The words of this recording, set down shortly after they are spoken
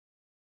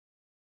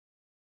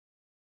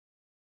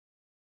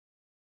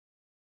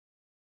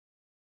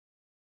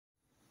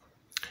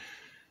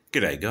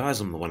G'day guys,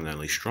 I'm the one and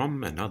only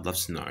Strom, and I'd love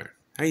to know.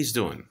 How you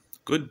doing?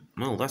 Good?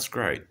 Well, that's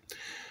great.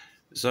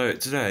 So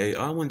today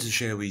I want to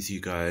share with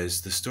you guys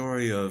the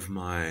story of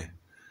my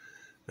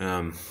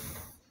um,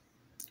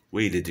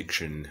 weed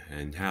addiction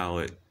and how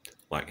it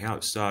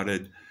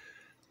started,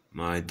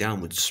 my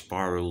downward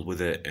spiral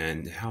with it,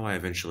 and how I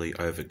eventually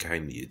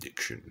overcame the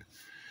addiction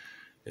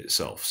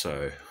itself.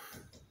 So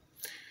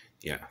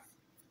yeah,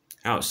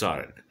 how it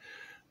started.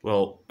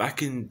 Well,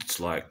 back in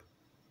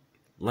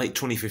late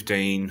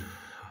 2015,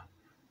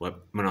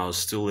 when I was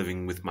still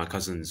living with my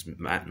cousins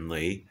Matt and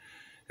Lee,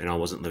 and I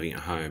wasn't living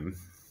at home,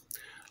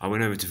 I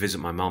went over to visit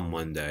my mum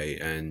one day,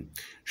 and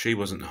she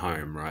wasn't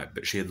home, right?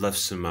 But she had left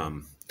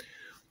some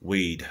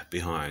weed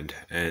behind,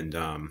 and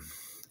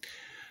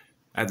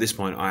at this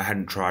point, I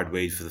hadn't tried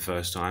weed for the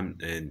first time,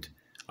 and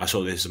I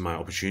saw this as my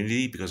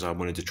opportunity because I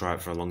wanted to try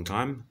it for a long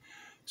time.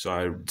 So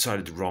I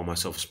decided to roll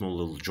myself a small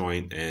little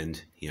joint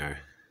and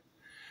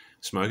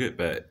smoke it.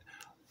 But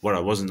what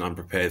I wasn't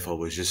unprepared for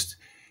was just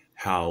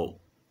how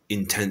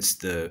intense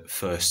the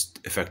first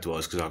effect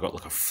was, because I got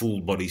like a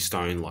full body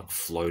stone, like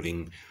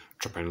floating,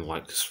 tripping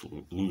like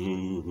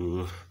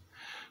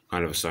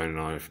kind of a stone, and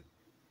I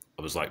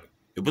was like,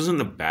 it wasn't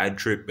a bad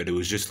trip, but it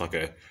was just like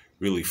a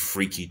really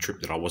freaky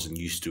trip that I wasn't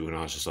used to, and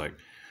I was just like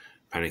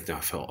panicked, and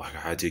I felt like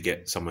I had to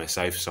get somewhere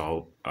safe,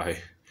 so I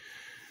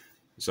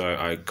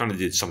kind of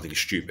did something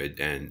stupid,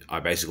 and I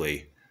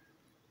basically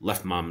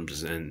left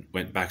mum's and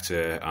went back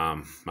to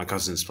my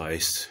cousin's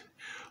place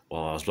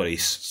while I was bloody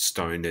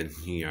stoned, and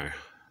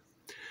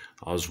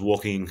I was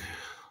walking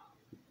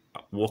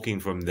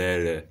from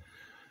there,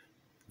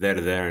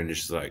 and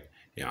just like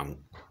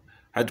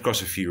had to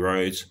cross a few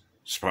roads.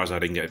 Surprised I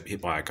didn't get hit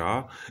by a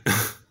car.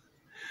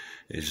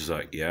 It's just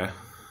like and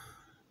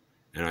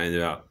I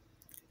ended up,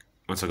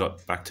 once I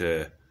got back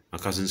to my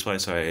cousin's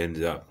place, I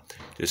ended up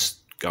just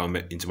going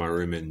into my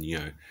room and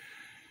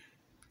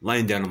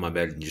laying down on my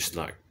bed and just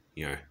like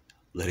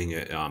letting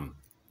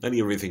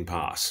everything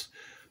pass.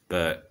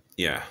 But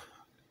yeah,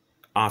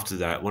 after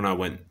that, when I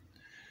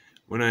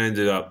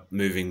ended up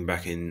moving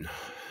back in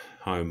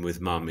home with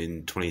mum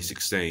in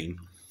 2016,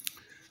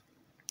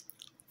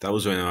 that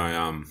was when I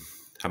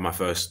had my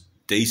first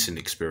decent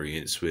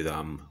experience with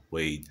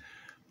weed,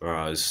 where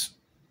I was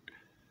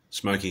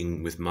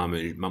smoking with mum,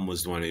 and mum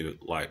was the one who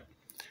like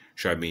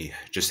showed me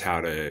just how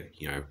to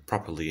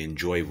properly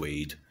enjoy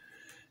weed,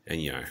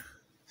 and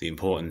the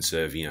importance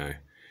of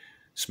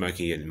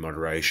smoking it in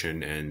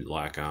moderation, and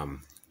like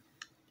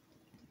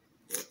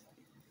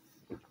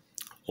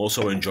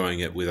also enjoying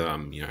it with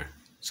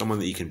someone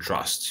that you can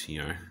trust. She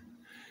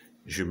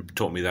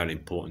taught me that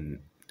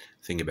important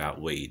thing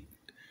about weed.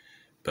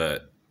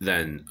 But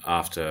then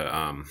after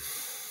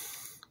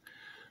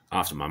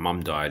my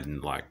mum died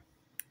in like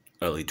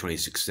early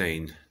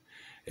 2016,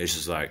 it's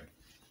just like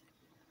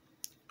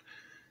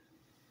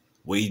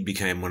weed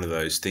became one of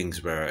those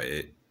things where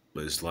it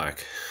was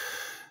like,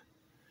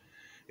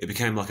 it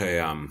became like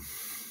a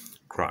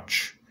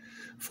crutch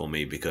for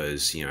me,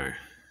 because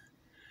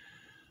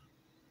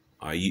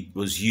I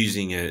was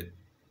using it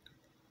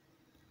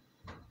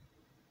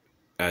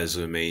as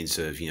a means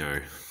of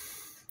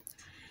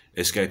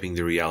escaping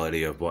the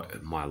reality of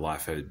what my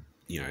life had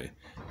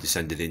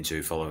descended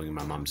into following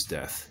my mum's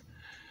death.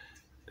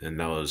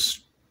 And I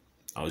was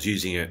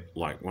using it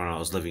like when I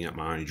was living at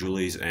my Auntie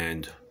Julie's,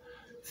 and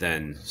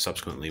then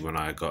subsequently when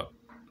I got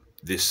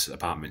this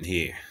apartment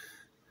here.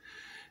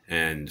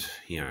 And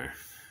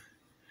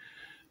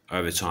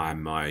over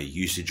time my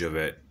usage of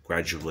it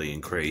gradually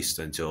increased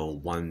until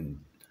one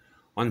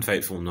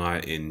fateful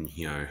night in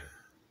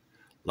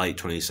late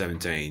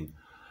 2017,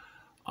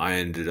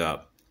 I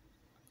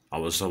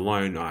was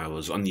alone, I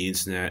was on the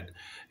internet,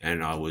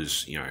 and I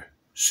was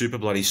super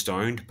bloody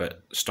stoned,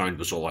 but stoned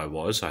was all I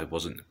was. I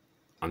wasn't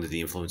under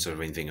the influence of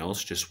anything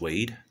else, just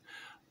weed.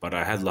 But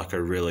I had like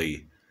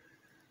really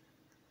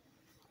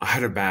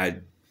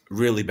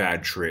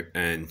bad trip,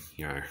 and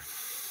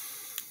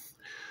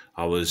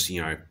I was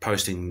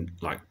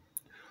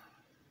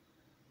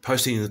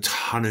posting a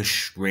ton of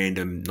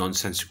random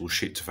nonsensical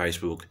shit to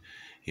Facebook.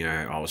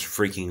 I was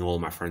freaking all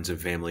my friends and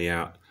family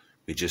out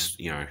with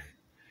just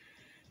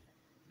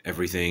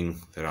everything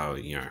that I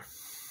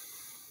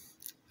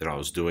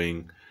was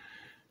doing,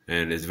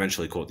 and it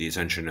eventually caught the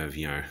attention of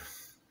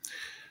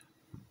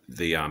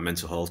the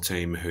mental health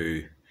team,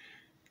 who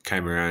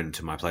came around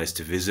to my place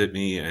to visit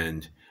me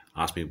and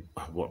asked me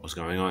what was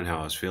going on,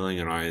 how I was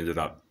feeling, and I ended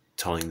up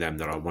telling them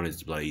that I wanted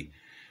to bloody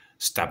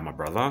stab my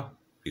brother,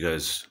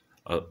 because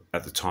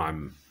at the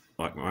time,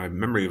 like, my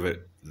memory of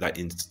that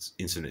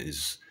incident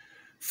is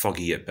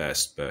foggy at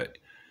best, but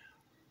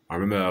I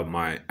remember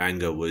my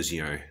anger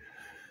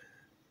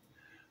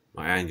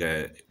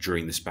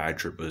during this bad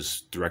trip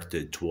was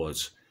directed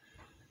towards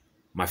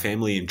my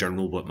family in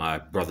general, but my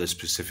brother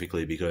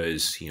specifically,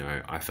 because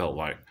I felt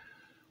like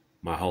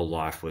my whole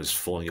life was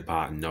falling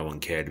apart and no one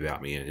cared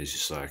about me, and it's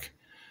just like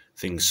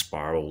things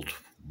spiraled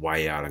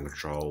way out of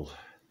control,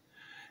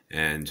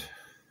 and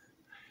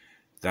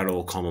that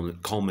all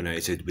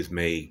culminated with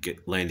me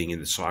landing in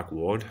the psych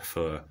ward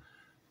for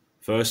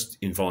first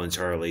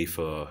involuntarily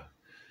for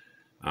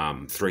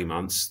 3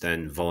 months,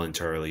 then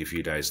voluntarily a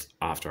few days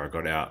after I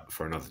got out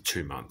for another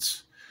 2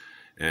 months.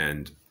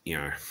 And,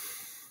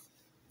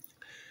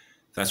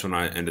 that's when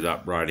I ended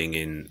up writing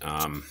in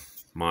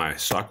my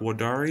psych ward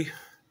diary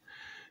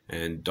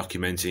and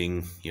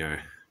documenting,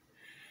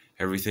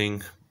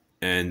 everything.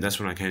 And that's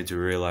when I came to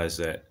realize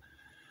that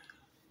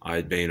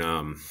I'd been,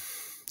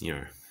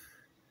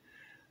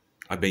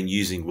 I've been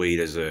using weed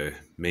as a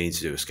means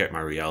to escape my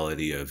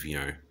reality of,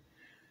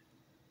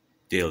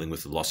 dealing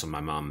with the loss of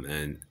my mum.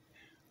 And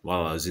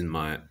while I was in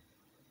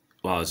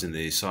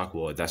the psych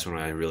ward, that's when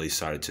I really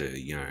started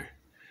to,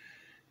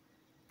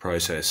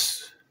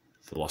 process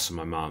the loss of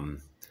my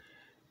mum.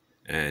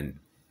 And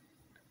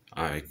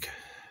I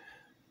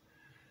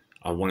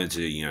wanted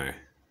to,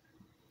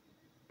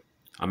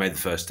 I made the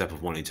first step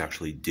of wanting to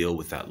actually deal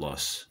with that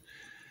loss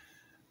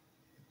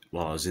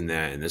while I was in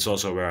there. And that's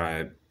also where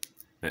I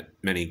met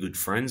many good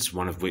friends,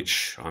 one of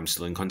which I'm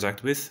still in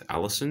contact with,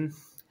 Alison.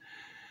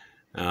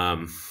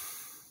 But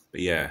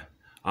yeah,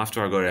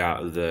 after I got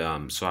out of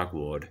the psych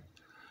ward,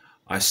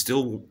 I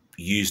still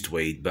used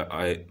weed, but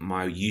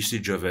my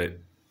usage of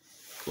it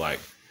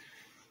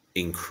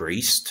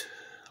increased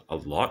a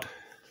lot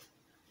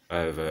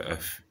over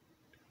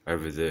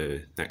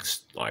the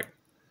next I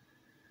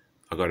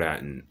got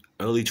out in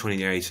early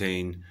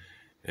 2018,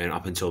 and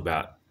up until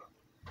about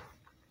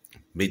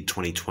mid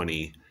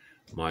 2020,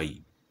 my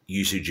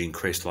usage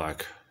increased a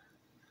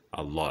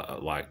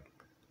lot.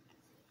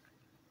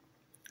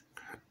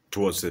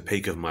 Towards the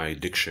peak of my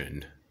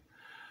addiction,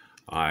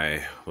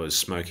 I was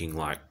smoking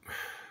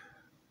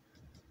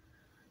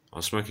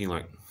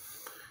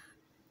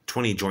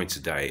 20 joints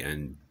a day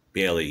and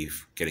barely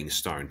getting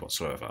stoned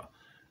whatsoever.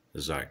 It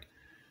was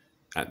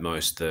at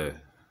most the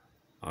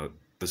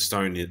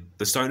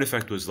stone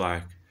effect was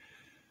a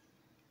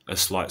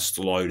slight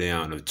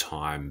slowdown of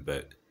time,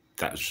 but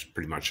that was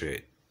pretty much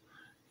it.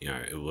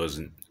 It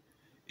wasn't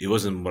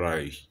what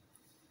I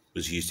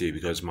was used to,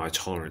 because my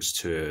tolerance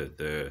to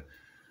the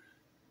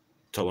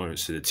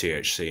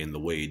THC and the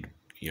weed,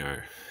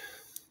 it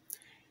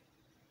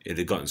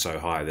had gotten so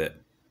high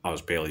that I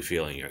was barely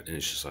feeling it. And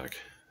it's just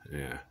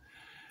yeah.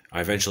 I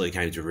eventually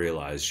came to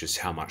realize just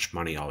how much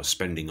money I was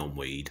spending on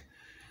weed.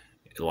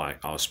 I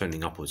was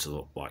spending upwards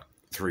of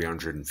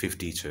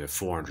 $350 to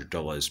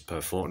 $400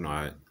 per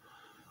fortnight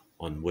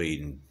on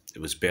weed, and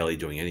it was barely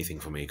doing anything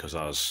for me because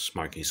I was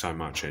smoking so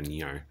much. And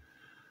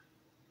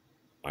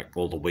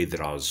all the weed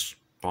that I was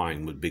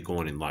buying would be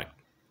gone in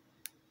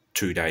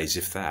 2 days,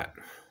 if that.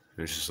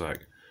 And it's just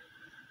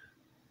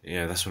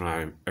yeah, that's when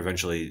I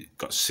eventually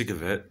got sick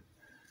of it.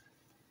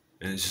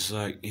 And it's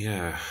just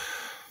yeah,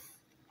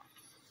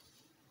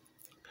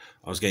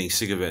 I was getting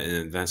sick of it,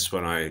 and that's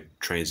when I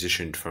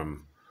transitioned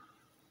from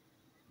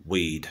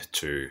weed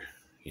to,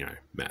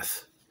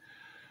 meth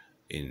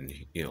in,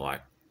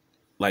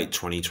 late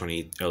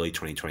 2020, early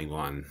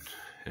 2021.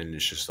 And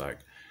it's just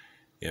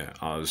yeah,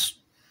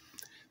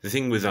 the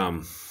thing with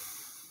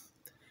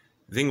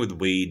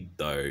weed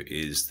though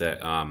is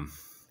that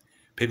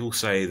people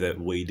say that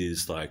weed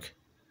is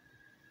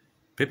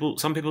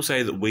some people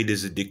say that weed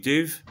is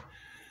addictive,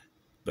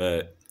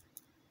 but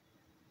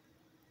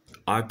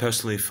I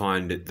personally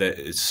find that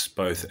it's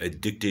both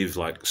addictive,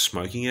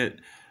 smoking it,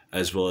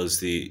 as well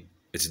as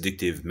it's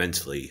addictive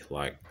mentally.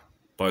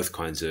 Both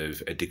kinds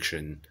of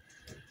addiction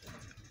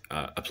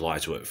apply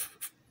to it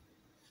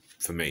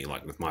for me,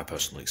 with my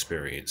personal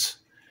experience.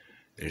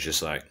 And it's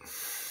just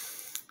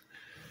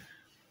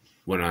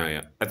when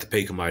at the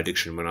peak of my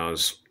addiction, when I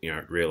was,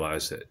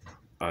 realized that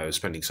I was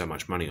spending so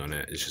much money on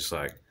it, it's just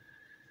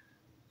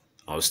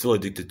I was still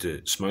addicted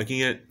to smoking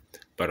it,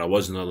 but I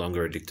was no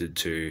longer addicted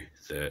to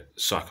the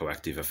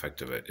psychoactive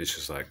effect of it. It's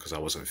just because I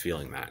wasn't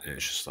feeling that. And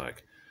it's just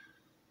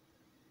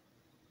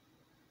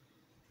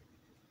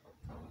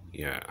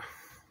yeah.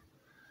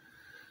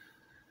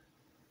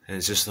 And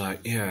it's just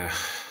yeah.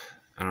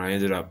 And I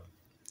ended up,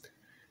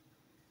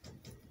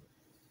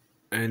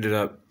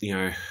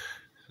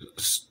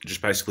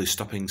 just basically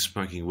stopping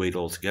smoking weed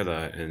altogether,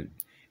 and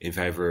in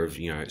favor of,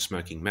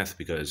 smoking meth,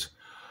 because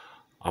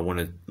I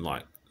wanted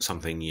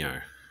something,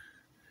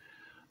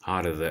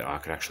 harder that I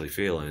could actually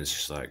feel. And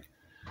it's just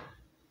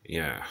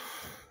yeah,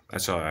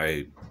 that's how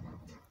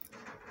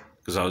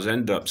because I was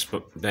ended up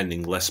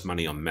spending less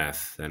money on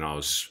meth than I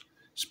was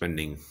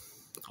spending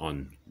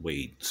on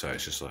weed. So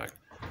it's just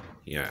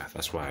yeah,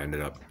 that's why I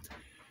ended up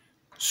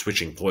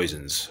switching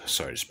poisons,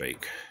 so to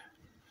speak.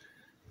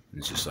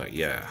 It's just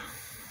yeah,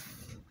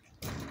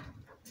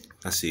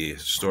 that's the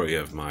story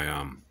of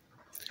my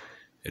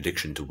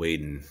addiction to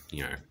weed. And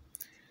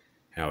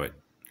how it,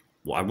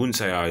 well, I wouldn't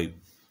say I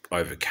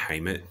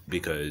overcame it,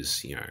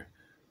 because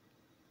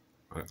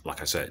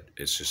like I said,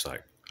 it's just I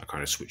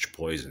kind of switched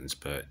poisons.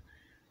 But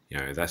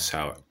that's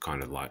how it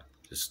kind of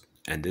just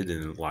ended.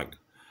 And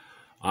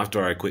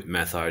after I quit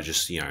meth, I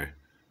just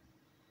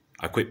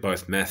I quit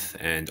both meth,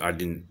 and I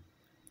didn't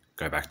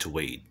go back to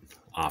weed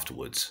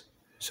afterwards.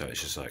 So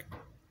it's just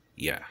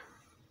yeah.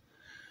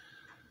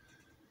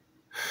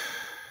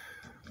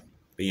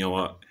 But you know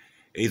what?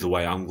 either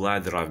way, I'm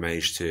glad that I've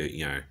managed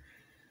to,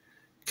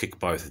 kick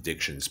both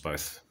addictions,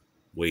 both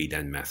weed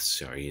and meth.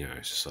 So,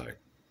 it's just like,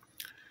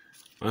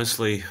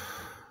 honestly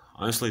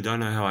don't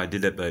know how I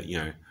did it, but,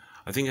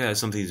 I think it has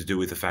something to do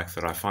with the fact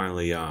that I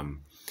finally,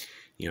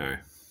 you know,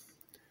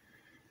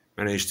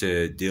 managed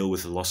to deal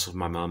with the loss of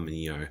my mum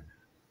and,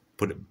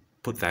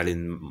 put that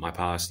in my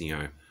past.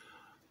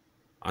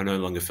 I no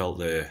longer felt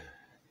the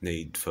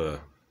need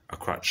for a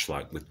crutch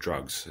like with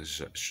drugs.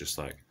 It's just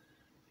like,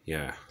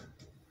 yeah.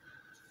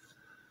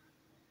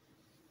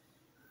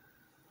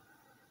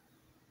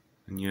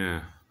 And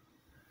yeah.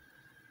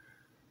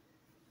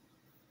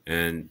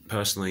 And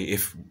personally,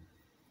 if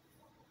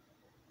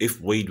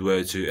weed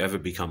were to ever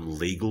become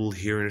legal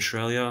here in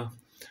Australia,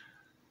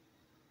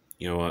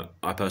 you know what?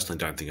 I personally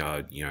don't think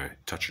I'd,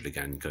 touch it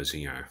again because,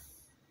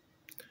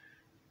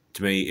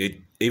 to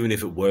me, even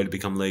if it were to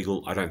become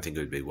legal, I don't think it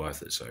would be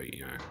worth it. So,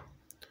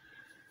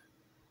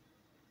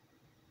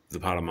 the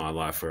part of my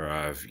life where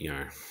I've,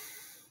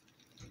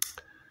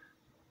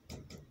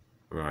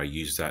 where I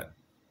use that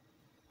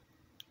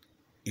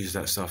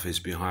stuff is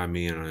behind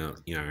me, and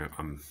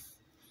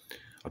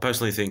I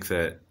personally think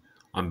that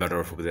I'm better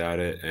off without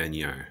it, and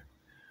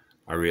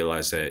I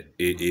realize that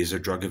it is a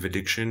drug of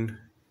addiction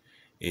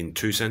in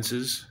two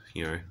senses.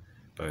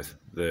 Both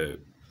the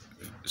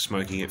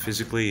smoking it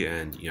physically,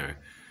 and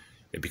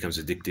it becomes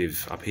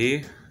addictive up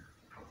here.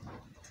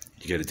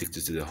 You get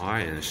addicted to the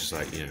high, and it's just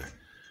like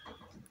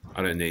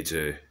I don't need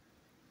to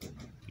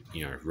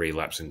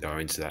relapse and go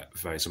into that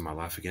phase of my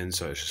life again.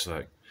 So it's just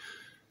like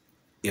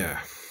yeah.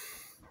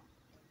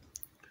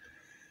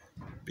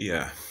 But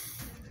yeah,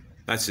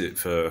 that's it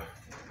for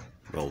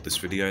this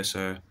video.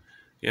 So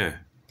yeah,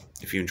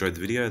 if you enjoyed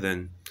the video,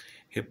 then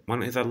hit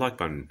that like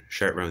button,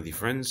 share it around with your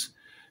friends,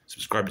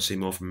 subscribe to see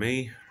more from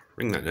me,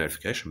 ring that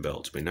notification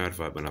bell to be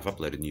notified when I've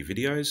uploaded new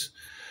videos,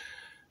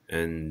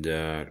 and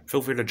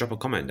feel free to drop a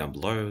comment down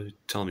below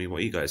telling me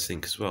what you guys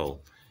think as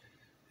well.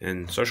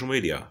 And social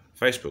media,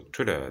 Facebook,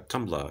 Twitter,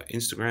 Tumblr,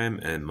 Instagram,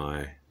 and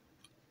my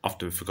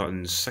often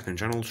forgotten second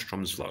channel,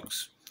 Strom's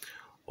Vlogs.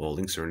 All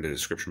links are in the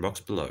description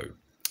box below.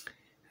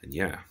 And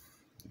yeah,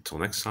 until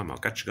next time, I'll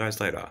catch you guys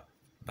later.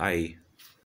 Bye.